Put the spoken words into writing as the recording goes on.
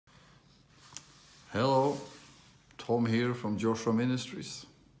Hello, Tom here from Joshua Ministries.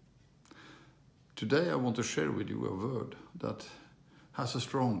 Today I want to share with you a word that has a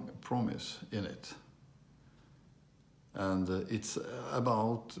strong promise in it. And it's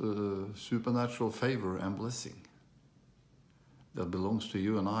about supernatural favor and blessing that belongs to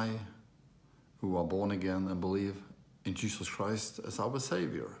you and I who are born again and believe in Jesus Christ as our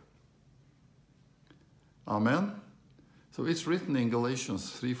Savior. Amen. So it's written in Galatians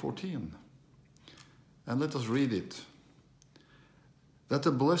 3:14. And let us read it. That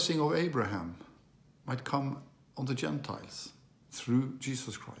the blessing of Abraham might come on the Gentiles through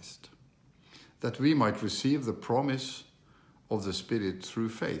Jesus Christ. That we might receive the promise of the Spirit through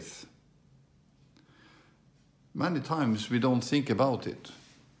faith. Many times we don't think about it.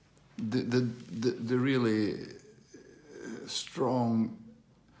 The really strong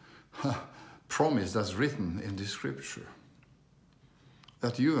promise that's written in the scripture.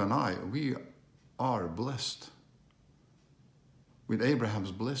 That you and I, we are blessed with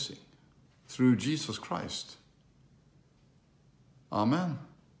Abraham's blessing through Jesus Christ. Amen.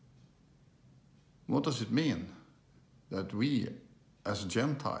 What does it mean that we as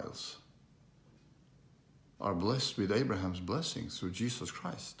Gentiles are blessed with Abraham's blessing through Jesus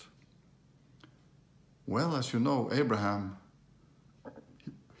Christ? Well, as you know, Abraham,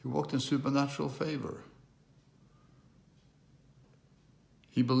 he walked in supernatural favor.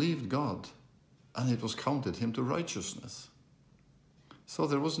 He believed God, and it was counted him to righteousness. So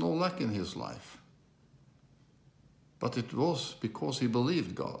there was no lack in his life. But it was because he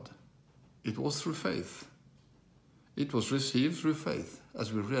believed God. It was through faith. It was received through faith,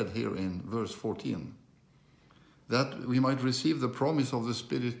 as we read here in verse 14. That we might receive the promise of the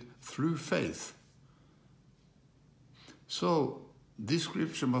Spirit through faith. So this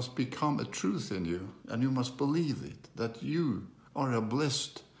scripture must become a truth in you, and you must believe it, that you are a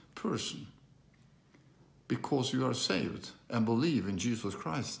blessed person. Because you are saved and believe in Jesus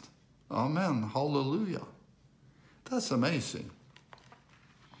Christ. Amen. Hallelujah. That's amazing.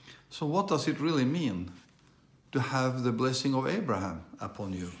 So what does it really mean to have the blessing of Abraham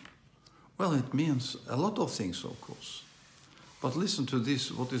upon you? Well, it means a lot of things, of course. But listen to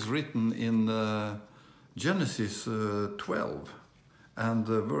this, what is written in Genesis 12 and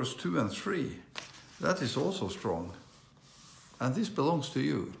verse 2 and 3. That is also strong. And this belongs to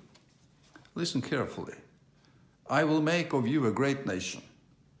you. Listen carefully. I will make of you a great nation,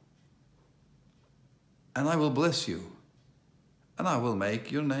 and I will bless you, and I will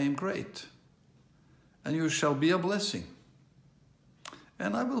make your name great, and you shall be a blessing.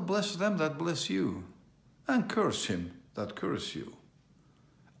 And I will bless them that bless you, and curse him that curse you.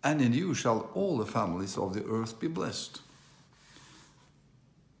 And in you shall all the families of the earth be blessed.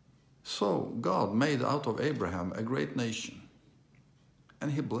 So God made out of Abraham a great nation,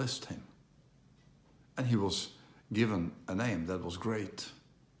 and he blessed him. And he was given a name that was great.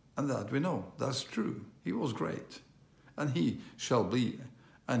 And that we know, that's true. He was great. And he shall be,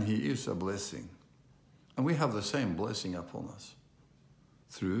 and he is a blessing. And we have the same blessing upon us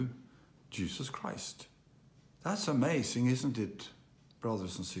through Jesus Christ. That's amazing, isn't it,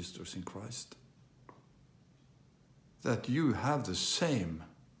 brothers and sisters in Christ? That you have the same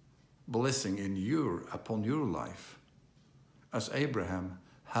blessing upon your life as Abraham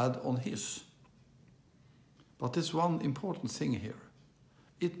had on his. But there's one important thing here.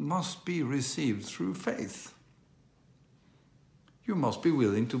 It must be received through faith. You must be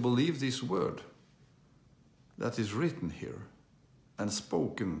willing to believe this word that is written here and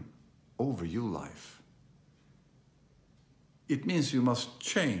spoken over your life. It means you must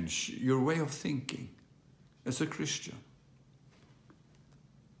change your way of thinking as a Christian.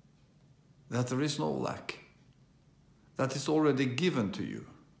 That there is no lack. That is already given to you.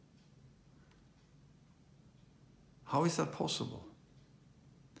 How is that possible?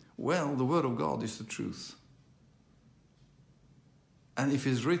 Well, the Word of God is the truth. And if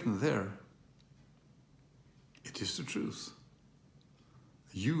it's written there, it is the truth.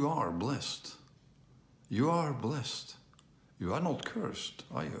 You are blessed. You are blessed. You are not cursed,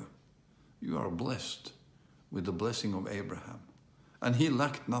 are you? You are blessed with the blessing of Abraham. And he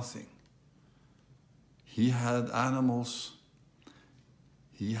lacked nothing. He had animals.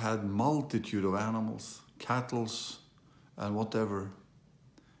 He had multitude of animals, cattle, and whatever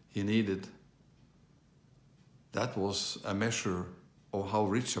he needed. That was a measure of how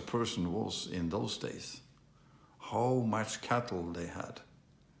rich a person was in those days. How much cattle they had,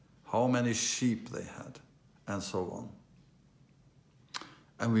 how many sheep they had, and so on.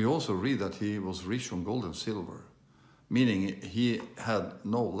 And we also read that he was rich on gold and silver, meaning he had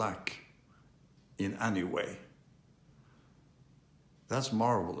no lack in any way. That's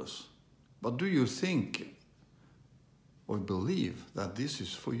marvelous. But do you think or believe that this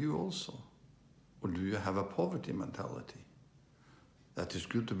is for you also? Or do you have a poverty mentality? That it's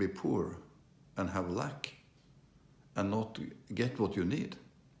good to be poor and have lack and not get what you need?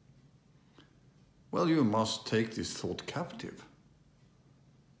 Well, you must take this thought captive.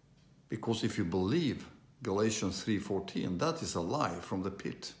 Because if you believe Galatians 3:14, that is a lie from the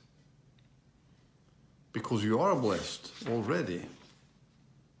pit. Because you are blessed already.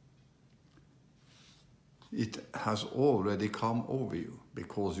 It has already come over you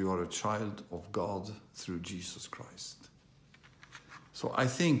because you are a child of God through Jesus Christ. So I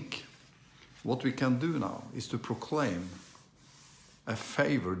think what we can do now is to proclaim a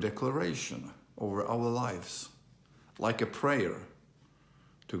favor declaration over our lives, like a prayer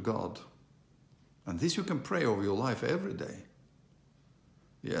to God. And this you can pray over your life every day.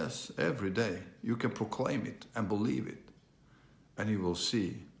 Yes, every day you can proclaim it and believe it. And you will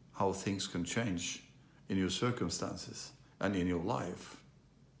see how things can change in your circumstances and in your life.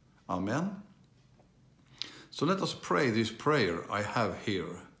 Amen? So let us pray this prayer I have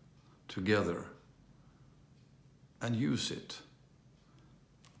here together and use it.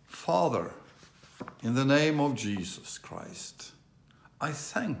 Father, in the name of Jesus Christ, I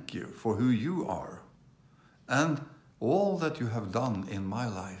thank you for who you are and all that you have done in my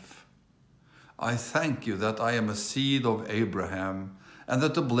life. I thank you that I am a seed of Abraham and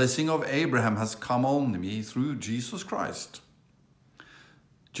that the blessing of Abraham has come on me through Jesus Christ.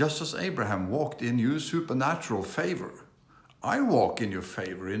 Just as Abraham walked in your supernatural favor, I walk in your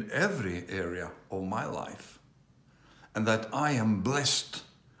favor in every area of my life, and that I am blessed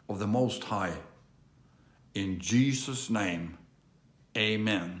of the Most High. In Jesus' name,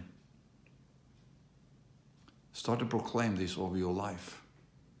 amen. Start to proclaim this over your life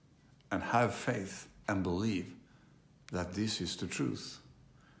and have faith and believe that this is the truth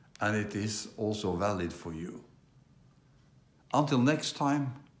and it is also valid for you. Until next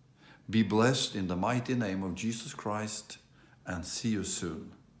time, be blessed in the mighty name of Jesus Christ and see you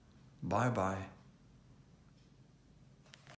soon. Bye-bye.